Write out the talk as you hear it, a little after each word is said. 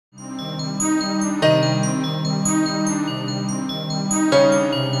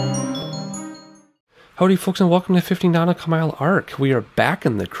Howdy folks, and welcome to 50 Nautical Mile Arc. We are back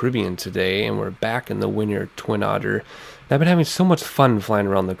in the Caribbean today, and we're back in the Winair Twin Otter. And I've been having so much fun flying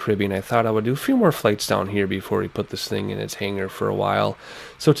around the Caribbean, I thought I would do a few more flights down here before we put this thing in its hangar for a while.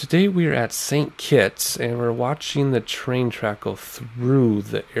 So today we are at St. Kitts, and we're watching the train track go through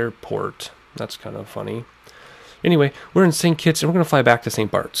the airport. That's kind of funny. Anyway, we're in St. Kitts, and we're going to fly back to St.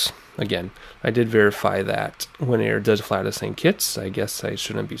 Bart's. Again, I did verify that Winair does fly to St. Kitts. I guess I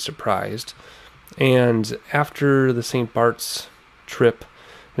shouldn't be surprised. And after the St. Bart's trip,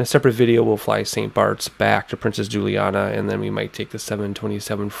 in a separate video, we'll fly St. Bart's back to Princess Juliana, and then we might take the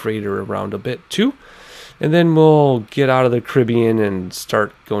 727 freighter around a bit too. And then we'll get out of the Caribbean and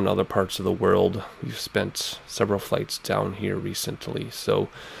start going to other parts of the world. We've spent several flights down here recently, so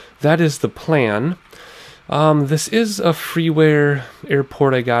that is the plan. This is a freeware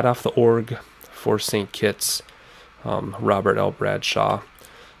airport I got off the org for St. Kitts, Robert L Bradshaw.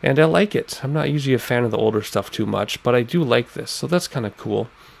 And I like it. I'm not usually a fan of the older stuff too much, but I do like this, so that's kind of cool.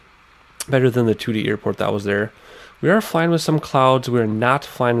 Better than the 2D airport that was there. We are flying with some clouds. We're not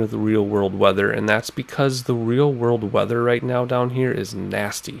flying with the real world weather, and that's because the real world weather right now down here is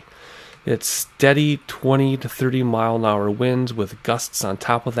nasty. It's steady 20 to 30 mile an hour winds with gusts on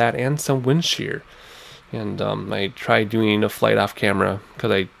top of that and some wind shear. And I tried doing a flight off camera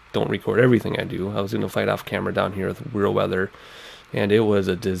because I don't record everything I do. I was doing a flight off camera down here with real weather. And it was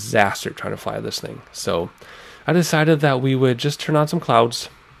a disaster trying to fly this thing. So I decided that we would just turn on some clouds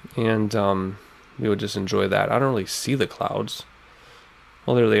and we would just enjoy that. I don't really see the clouds.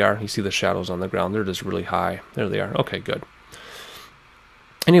 Well, there they are. You see the shadows on the ground. They're just really high. There they are. Okay, good.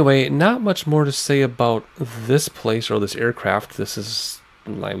 Anyway, not much more to say about this place or this aircraft. This is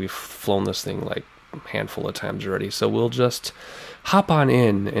like we've flown this thing like a handful of times already. So we'll just hop on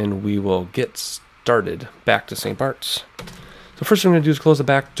in and we will get started back to St. Bart's. So first thing we're going to do is close the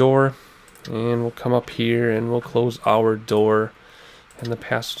back door, and we'll come up here and we'll close our door, and the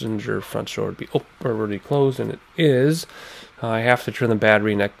passenger front door would be already closed, and it is. I have to turn the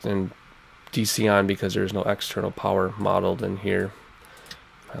battery and DC on because there's no external power modeled in here.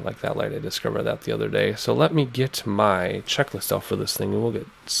 I like that light. I discovered that the other day. So let me get my checklist out for this thing, and we'll get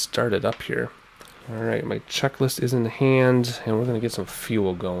started up here. Alright, my checklist is in hand, and we're going to get some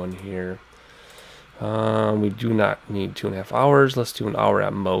fuel going here. We do not need 2.5 hours. Let's do an hour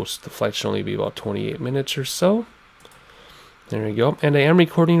at most. The flight should only be about 28 minutes or so. There we go. And I am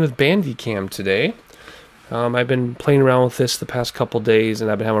recording with Bandicam today. I've been playing around with this the past couple days,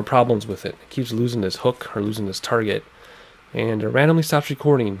 and I've been having problems with it. It keeps losing this hook or losing this target, and it randomly stops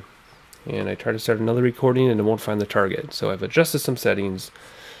recording. And I try to start another recording, and it won't find the target. So I've adjusted some settings,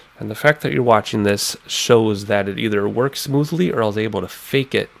 and the fact that you're watching this shows that it either works smoothly or I was able to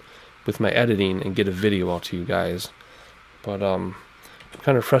fake it with my editing and get a video out to you guys. But I'm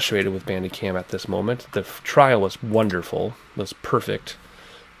kind of frustrated with Bandicam at this moment. The trial was wonderful, was perfect,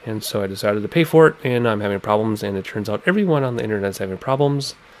 and so I decided to pay for it, and I'm having problems, and it turns out everyone on the internet is having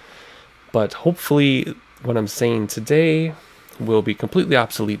problems. But hopefully what I'm saying today will be completely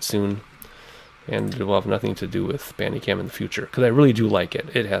obsolete soon, and it will have nothing to do with Bandicam in the future, because I really do like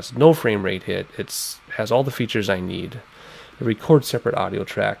it. It has no frame rate hit. It has all the features I need. It records separate audio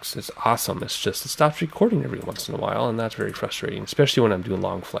tracks. It's awesome. It's just it stops recording every once in a while, and that's very frustrating, especially when I'm doing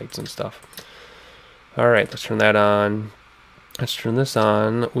long flights and stuff. Alright, let's turn that on. Let's turn this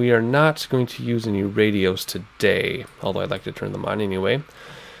on. We are not going to use any radios today, although I'd like to turn them on anyway.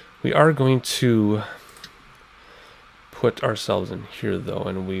 We are going to put ourselves in here, though,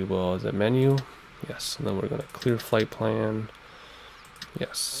 and we will, is it menu? Yes, and then we're going to clear flight plan.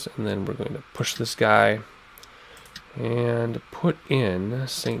 Yes, and then we're going to push this guy and put in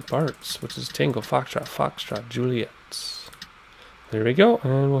St. Bart's, which is Tango Foxtrot, Foxtrot, Juliet. There we go,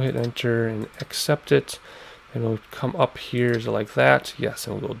 and we'll hit enter and accept it, and we'll come up here like that. Yes,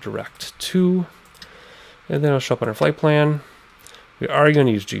 and we'll go direct to, and then it'll show up on our flight plan. We are going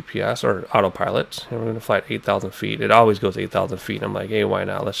to use GPS or autopilot, and we're going to fly at 8,000 feet. It always goes 8,000 feet. I'm like, hey, why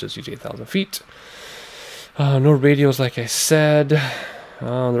not? Let's just use 8,000 feet. No radios, like I said.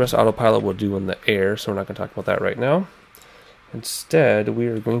 The rest of autopilot will do in the air, so we're not going to talk about that right now. Instead, we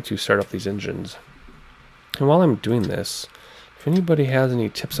are going to start up these engines. And while I'm doing this, if anybody has any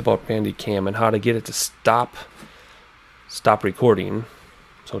tips about Bandicam and how to get it to stop recording,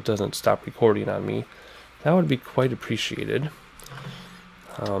 so it doesn't stop recording on me, that would be quite appreciated.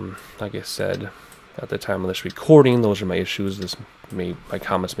 Like I said, at the time of this recording, those are my issues. My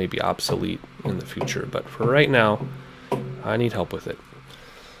comments may be obsolete in the future, but for right now, I need help with it.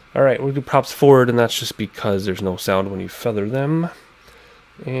 Alright, we'll do props forward, and that's just because there's no sound when you feather them.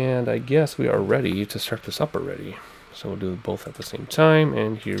 And I guess we are ready to start this up already. So we'll do both at the same time,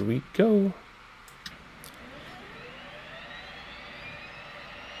 and here we go.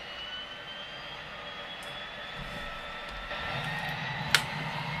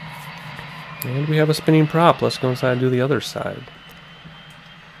 And we have a spinning prop. Let's go inside and do the other side.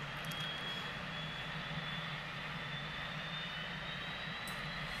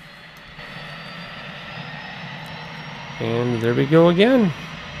 And there we go again.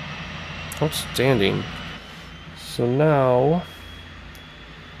 Outstanding. So now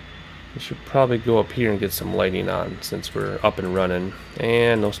we should probably go up here and get some lighting on since we're up and running.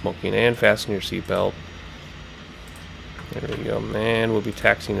 And no smoking. And fasten your seatbelt. There we go. And we'll be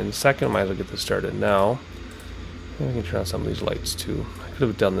taxiing in a second. Might as well get this started now. And we can turn on some of these lights too. I could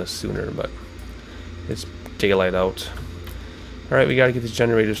have done this sooner, but it's daylight out. Alright, we got to get these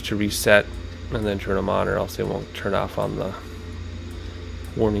generators to reset and then turn them on, or else they won't turn off on the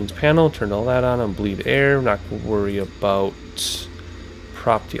warnings panel. Turned all that on bleed air. I'm not going to worry about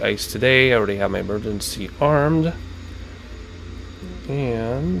prop the ice today. I already have my emergency armed.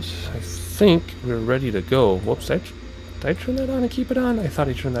 And I think we're ready to go. Whoops, did I turn that on and keep it on? I thought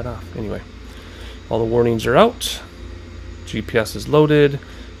I turned that off. Anyway, all the warnings are out. GPS is loaded.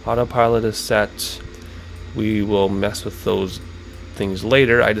 Autopilot is set. We will mess with those things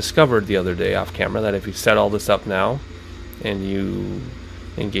later. I discovered the other day off camera that if you set all this up now and you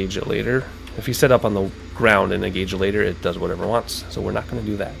engage it later, if you set up on the ground and engage it later, it does whatever it wants. So we're not going to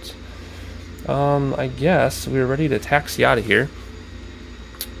do that. I guess we're ready to taxi out of here.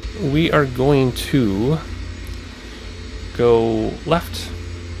 We are going to go left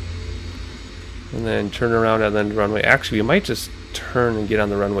and then turn around and then the runway. Actually, we might just turn and get on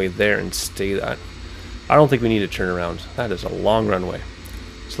the runway there and stay that. I don't think we need to turn around. That is a long runway.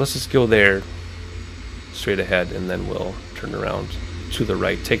 So let's just go there straight ahead and then we'll turn around to the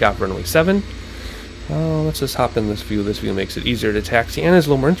right. Take off runway 7. Let's just hop in this view. This view makes it easier to taxi and is a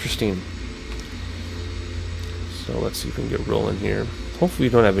little more interesting. So let's see if we can get rolling here. Hopefully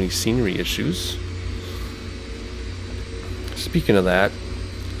we don't have any scenery issues. Speaking of that,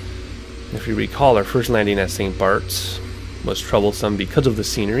 if you recall, our first landing at St. Bart's was troublesome because of the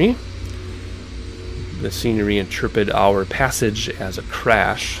scenery. The scenery interpreted our passage as a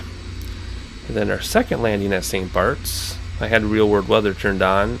crash. And then our second landing at St. Bart's, I had real world weather turned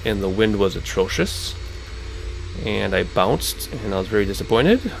on and the wind was atrocious. And I bounced and I was very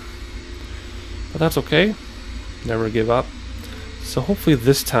disappointed. But that's okay. Never give up. So hopefully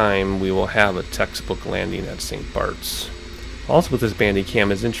this time we will have a textbook landing at St. Bart's. Also with this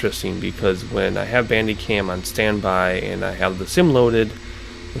Bandicam is interesting because when I have Bandicam on standby and I have the sim loaded,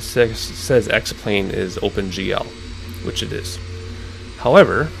 it says X-Plane is OpenGL, which it is.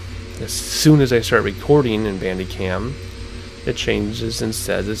 However, as soon as I start recording in Bandicam, it changes and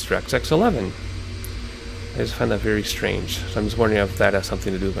says it's DirectX 11. I just find that very strange. So I'm just wondering if that has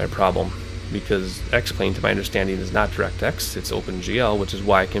something to do with my problem. Because X-Plane, to my understanding, is not DirectX, it's OpenGL, which is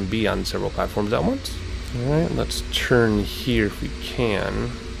why it can be on several platforms at once. Alright, let's turn here if we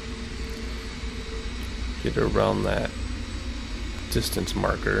can. Get around that distance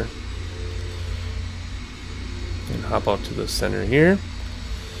marker. And hop out to the center here.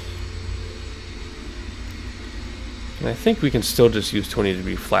 And I think we can still just use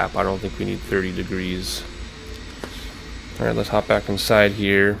 20-degree flap. I don't think we need 30 degrees. Alright, let's hop back inside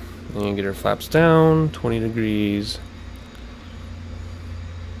here. And get our flaps down, 20 degrees.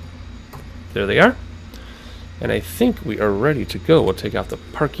 There they are. And I think we are ready to go. We'll take off the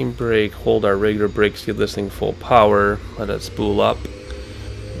parking brake, hold our regular brakes, give this thing full power, let it spool up,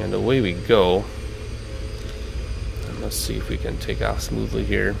 and away we go. And let's see if we can take off smoothly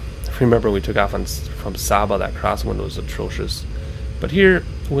here. Remember we took off from Saba, that crosswind was atrocious. But here,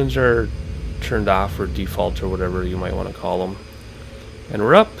 winds are turned off or default or whatever you might want to call them. And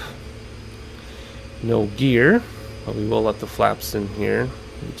we're up. No gear, but we will let the flaps in here.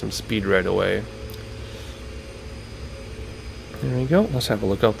 Get some speed right away. There we go. Let's have a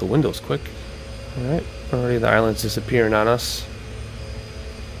look out the windows quick. Alright, already the island's disappearing on us.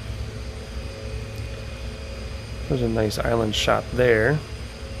 There's a nice island shot there.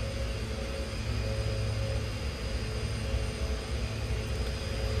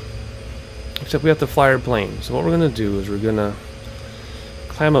 Except we have to fly our plane. So what we're going to do is we're going to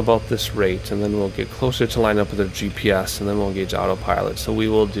climb about this rate, and then we'll get closer to line up with our GPS, and then we'll engage autopilot. So we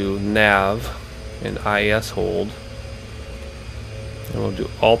will do nav and IS hold. And we'll do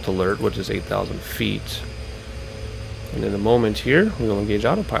alt alert, which is 8,000 feet. And in a moment here, we will engage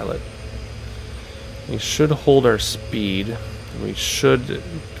autopilot. We should hold our speed. And we should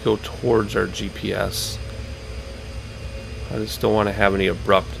go towards our GPS. I just don't want to have any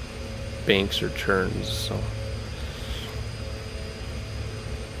abrupt banks or turns. So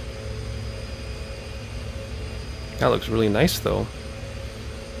that looks really nice, though.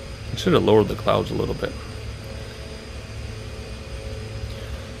 I should have lowered the clouds a little bit.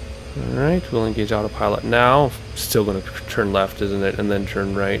 Alright, we'll engage autopilot now. Still going to turn left, isn't it? And then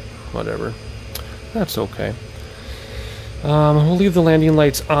turn right. Whatever. That's okay. We'll leave the landing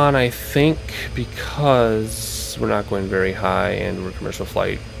lights on, I think, because we're not going very high and we're commercial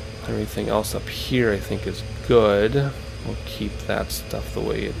flight. Everything else up here, I think, is good. We'll keep that stuff the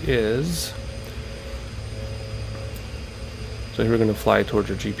way it is. So here we're going to fly towards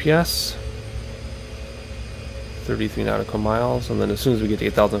our GPS. 33 nautical miles, and then as soon as we get to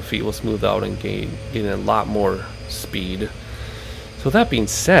 8,000 feet, we'll smooth out and gain a lot more speed. So that being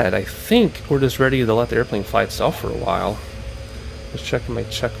said, I think we're just ready to let the airplane fly itself for a while. Just checking my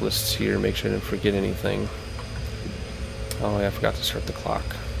checklists here, make sure I didn't forget anything. Oh yeah, I forgot to start the clock.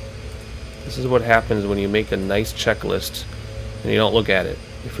 This is what happens when you make a nice checklist and you don't look at it.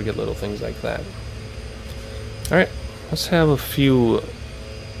 You forget little things like that. Alright, let's have a few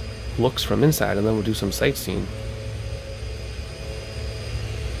looks from inside and then we'll do some sightseeing.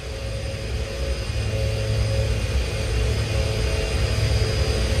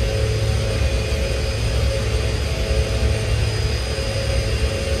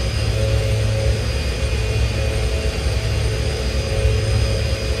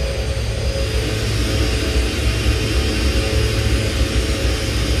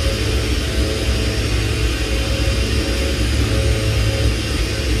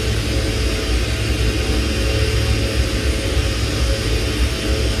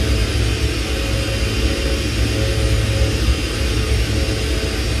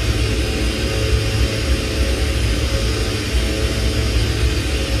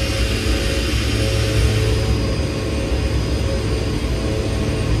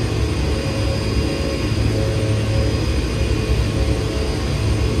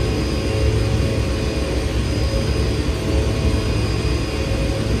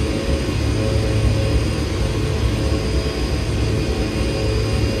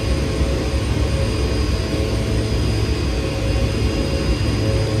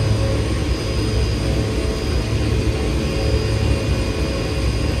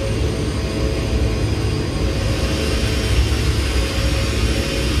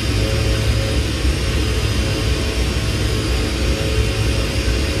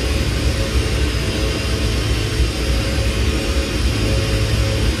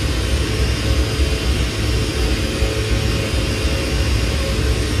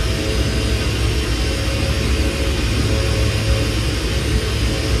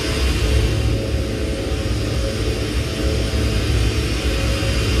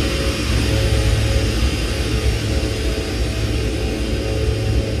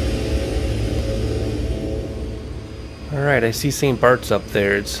 Alright, I see St. Bart's up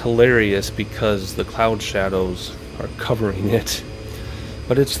there. It's hilarious because the cloud shadows are covering it.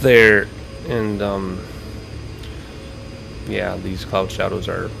 But it's there, and yeah, these cloud shadows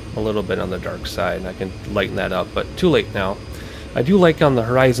are a little bit on the dark side. I can lighten that up, but too late now. I do like on the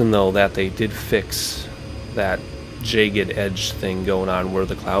horizon, though, that they did fix that jagged edge thing going on where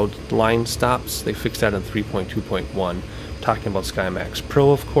the cloud line stops. They fixed that in 3.2.1. Talking about SkyMaxx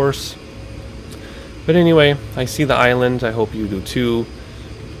Pro, of course. But anyway, I see the island. I hope you do too.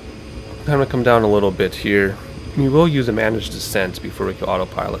 I'm going to come down a little bit here. We will use a managed descent before we go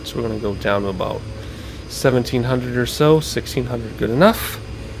autopilot. So we're going to go down to about 1,700 or so. 1,600 good enough.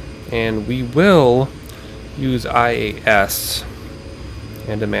 And we will use IAS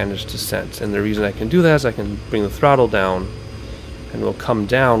and a managed descent. And the reason I can do that is I can bring the throttle down and we'll come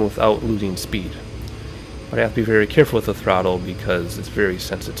down without losing speed. But I have to be very careful with the throttle because it's very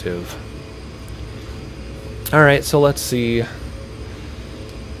sensitive. Alright, so let's see.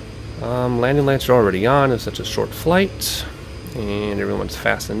 Landing lights are already on. It's such a short flight. And everyone's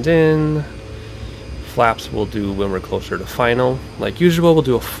fastened in. Flaps we'll do when we're closer to final. Like usual, we'll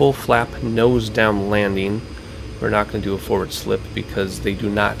do a full flap nose down landing. We're not going to do a forward slip because they do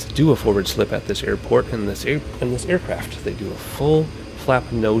not do a forward slip at this airport in this aircraft. They do a full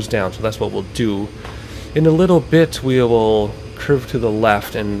flap nose down, so that's what we'll do. In a little bit, we will curve to the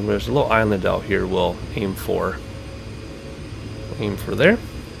left, and there's a little island out here we'll aim for. Aim for there.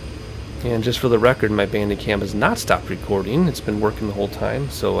 And just for the record, my Bandicam has not stopped recording. It's been working the whole time,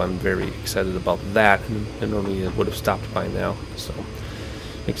 so I'm very excited about that. And normally it would have stopped by now, so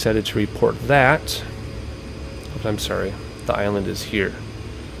excited to report that. But I'm sorry, the island is here.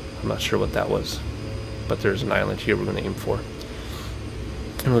 I'm not sure what that was, but there's an island here we're going to aim for.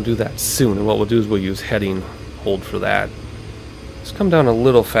 And we'll do that soon, and what we'll do is we'll use heading hold for that. Let's come down a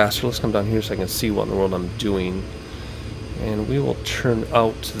little faster. Let's come down here so I can see what in the world I'm doing. And we will turn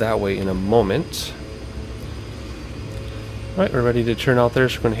out that way in a moment. Alright, we're ready to turn out there,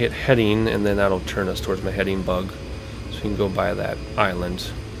 so we're going to hit heading, and then that'll turn us towards my heading bug. So we can go by that island.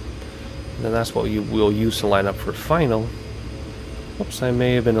 And that's what we'll use to line up for final. Oops, I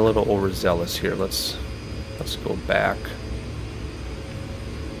may have been a little overzealous here. Let's go back.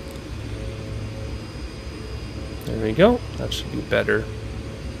 There we go. That should be better.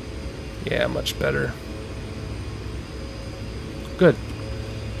 Yeah, much better. Good.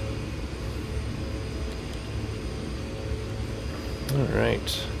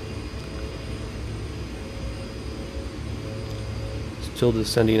 Alright. Still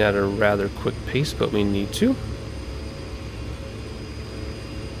descending at a rather quick pace, but we need to.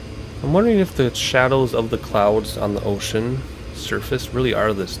 I'm wondering if the shadows of the clouds on the ocean surface really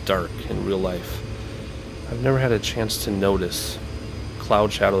are this dark in real life. I've never had a chance to notice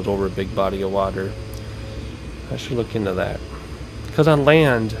cloud shadows over a big body of water. I should look into that. Because on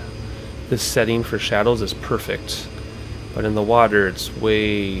land, this setting for shadows is perfect. But in the water, it's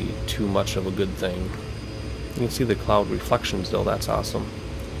way too much of a good thing. You can see the cloud reflections though, that's awesome.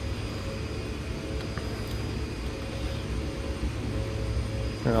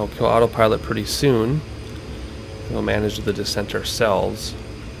 And I'll kill autopilot pretty soon. We'll manage the descent ourselves.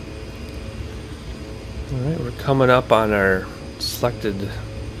 Alright, we're coming up on our selected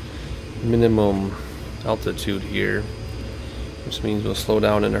minimum altitude here, which means we'll slow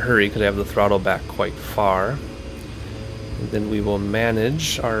down in a hurry because I have the throttle back quite far. And then we will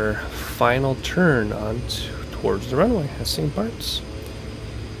manage our final turn on towards the runway at St. Bart's.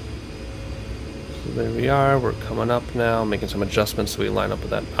 So there we are, we're coming up now, making some adjustments so we line up with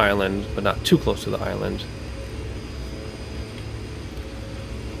that island, but not too close to the island.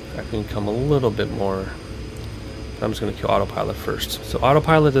 I can come a little bit more. I'm just going to kill autopilot first. So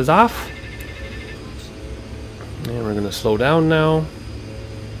autopilot is off. And we're going to slow down now.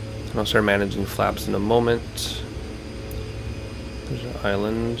 And I'll start managing flaps in a moment. There's an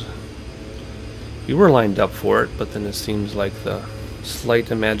island. We were lined up for it, but then it seems like the slight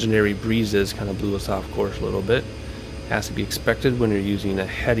imaginary breezes kind of blew us off course a little bit. Has to be expected when you're using a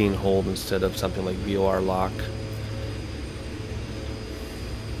heading hold instead of something like VOR lock.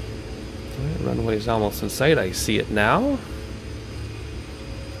 Right, runway is almost in sight. I see it now.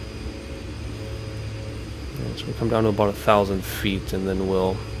 And so we'll come down to about 1,000 feet and then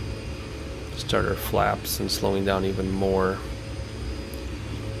we'll start our flaps and slowing down even more.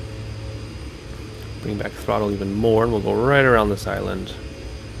 Bring back throttle even more and we'll go right around this island.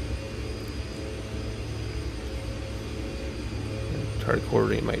 Target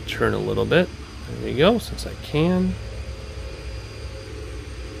coordinate might turn a little bit. There we go, since I can.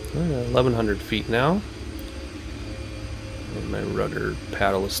 1,100 feet now. And my rudder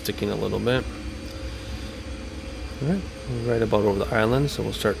paddle is sticking a little bit. Alright, we're right about over the island, so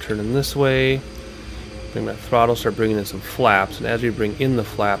we'll start turning this way. Bring my throttle, start bringing in some flaps, and as we bring in the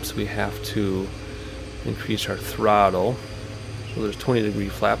flaps, we have to increase our throttle. So there's 20-degree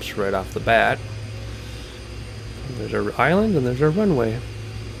flaps right off the bat. And there's our island, and there's our runway.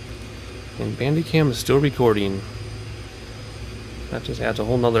 And Bandicam is still recording. That just adds a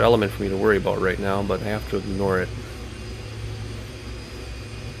whole nother element for me to worry about right now, but I have to ignore it.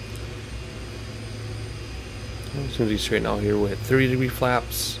 As soon as we straighten out here, we'll hit 30-degree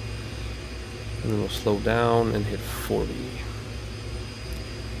flaps, and then we'll slow down and hit 40.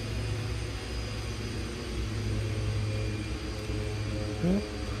 Yep.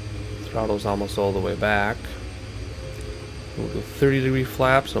 Throttle's almost all the way back. We'll go 30-degree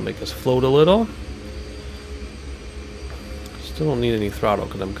flaps, it'll make us float a little. Still don't need any throttle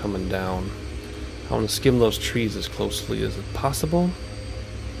because I'm coming down. I want to skim those trees as closely as possible.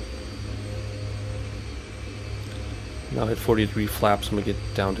 Now hit 40-degree flaps when we get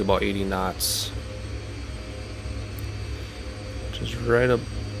down to about 80 knots. Which is right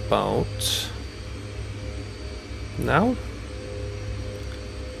about now.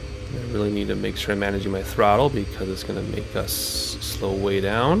 I really need to make sure I'm managing my throttle because it's going to make us slow way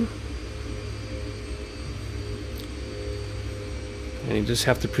down. And you just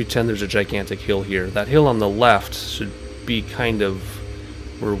have to pretend there's a gigantic hill here. That hill on the left should be kind of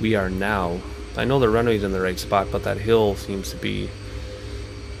where we are now. I know the runway's in the right spot, but that hill seems to be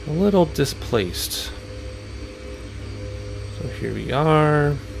a little displaced. So here we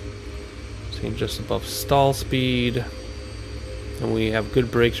are. Same just above stall speed. And we have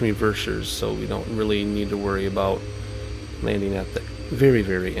good brakes and reversers, so we don't really need to worry about landing at the very,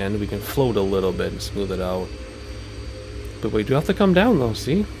 very end. We can float a little bit and smooth it out. But we do have to come down though,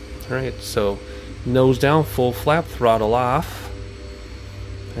 see? Alright, so nose down, full flap, throttle off.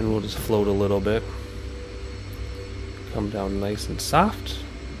 And we'll just float a little bit. Come down nice and soft.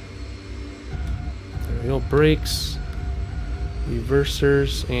 There we go, brakes,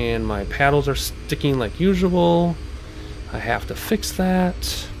 reversers, and my paddles are sticking like usual. I have to fix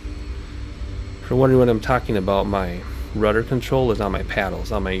that. you're wondering what I'm talking about, my rudder control is on my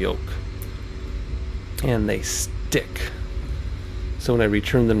paddles, on my yoke. And they stick. So when I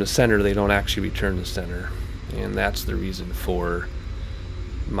return them to center, they don't actually return to center. And that's the reason for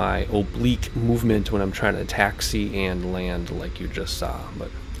my oblique movement when I'm trying to taxi and land like you just saw.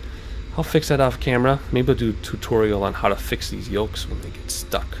 But I'll fix that off camera. Maybe I'll do a tutorial on how to fix these yokes when they get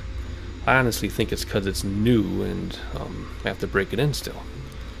stuck. I honestly think it's because it's new and I have to break it in still.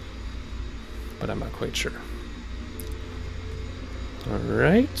 But I'm not quite sure.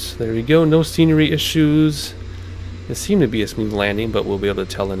 Alright, there we go. No scenery issues. It seemed to be a smooth landing, but we'll be able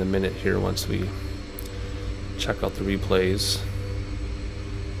to tell in a minute here once we check out the replays.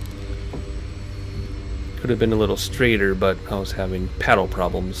 Could have been a little straighter, but I was having paddle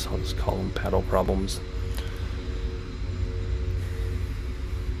problems. I'll just call them paddle problems.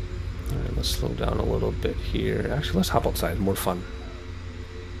 Alright, let's slow down a little bit here. Actually, let's hop outside. More fun.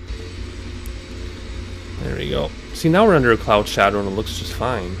 There we go. See, now we're under a cloud shadow and it looks just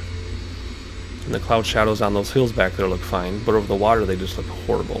fine. And the cloud shadows on those hills back there look fine, but over the water they just look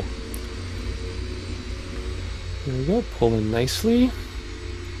horrible. There we go, pulling nicely.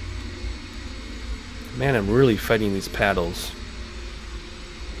 Man, I'm really fighting these paddles.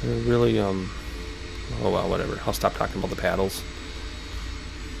 They're really, oh well, whatever. I'll stop talking about the paddles.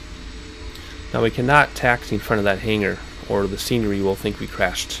 Now we cannot taxi in front of that hangar, or the scenery will think we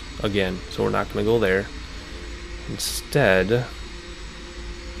crashed again, so we're not going to go there. Instead,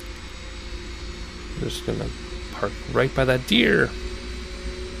 we're just going to park right by that deer.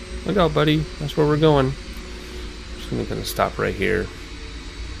 Look out, buddy. That's where we're going. Just going to stop right here.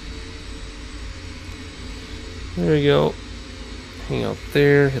 There we go. Hang out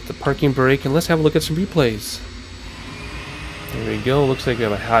there, hit the parking brake, and let's have a look at some replays. There we go. Looks like we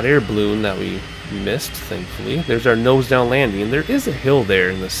have a hot air balloon that we missed, thankfully. There's our nose down landing. There is a hill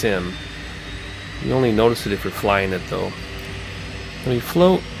there in the sim. You only notice it if you're flying it, though. Then we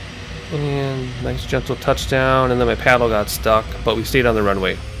float, and nice gentle touchdown, and then my paddle got stuck, but we stayed on the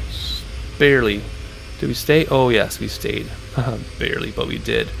runway. Barely. Did we stay? Oh, yes, we stayed. Barely, but we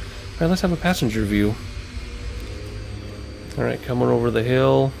did. Alright, let's have a passenger view. Alright, coming over the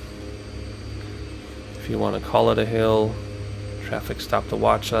hill. If you want to call it a hill. Traffic stopped to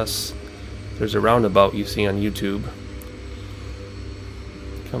watch us. There's a roundabout you see on YouTube.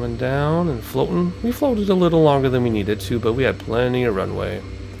 Coming down and floating. We floated a little longer than we needed to, but we had plenty of runway.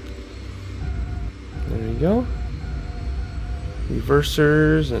 There you go.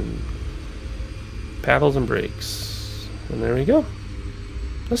 Reversers and paddles and brakes. And there we go.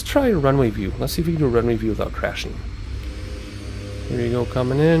 Let's try a runway view. Let's see if we can do a runway view without crashing. Here you go,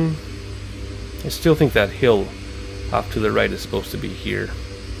 coming in. I still think that hill off to the right is supposed to be here.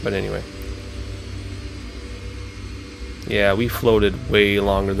 But anyway. Yeah, we floated way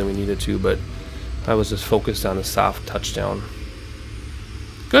longer than we needed to, but I was just focused on a soft touchdown.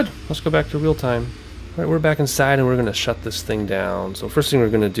 Good. Let's go back to real time. Alright, we're back inside and we're going to shut this thing down. So first thing we're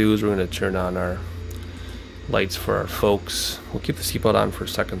going to do is we're going to turn on our lights for our folks. We'll keep the seatbelt on for a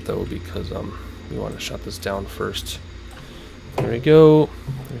second though, because we want to shut this down first. There we go.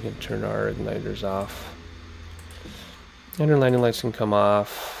 We can turn our igniters off. And our landing lights can come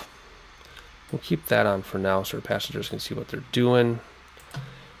off. We'll keep that on for now so our passengers can see what they're doing.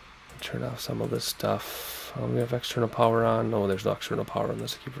 Turn off some of this stuff. We have external power on. No, there's no external power on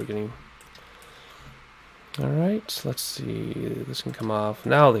this. I keep forgetting. Alright, let's see. This can come off.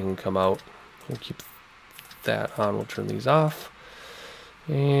 Now they can come out. We'll keep that on. We'll turn these off.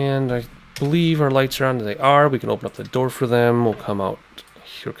 And I believe our lights are on. They are. We can open up the door for them. We'll come out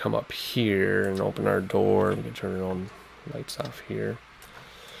here, come up here and open our door. We can turn our own lights off here.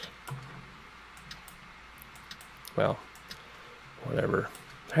 Well, whatever.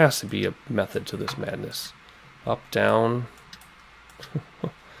 There has to be a method to this madness. Up, down.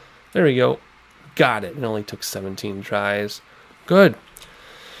 There we go. Got it. It only took 17 tries. Good.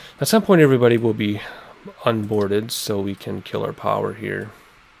 At some point, everybody will be unboarded, so we can kill our power here.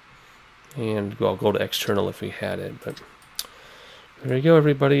 And I'll go to external if we had it. But there you go.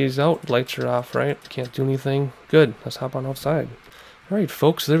 Everybody's out. Lights are off, right? Can't do anything. Good. Let's hop on outside. All right,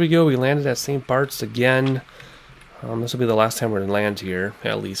 folks. There we go. We landed at St. Bart's again. This will be the last time we're going to land here,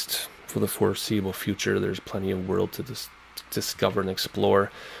 at least for the foreseeable future. There's plenty of world to discover and explore.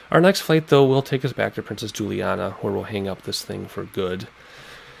 Our next flight, though, will take us back to Princess Juliana, where we'll hang up this thing for good.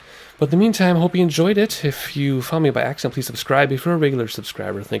 But in the meantime, I hope you enjoyed it. If you found me by accident, please subscribe. If you're a regular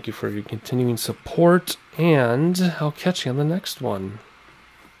subscriber, thank you for your continuing support, and I'll catch you on the next one.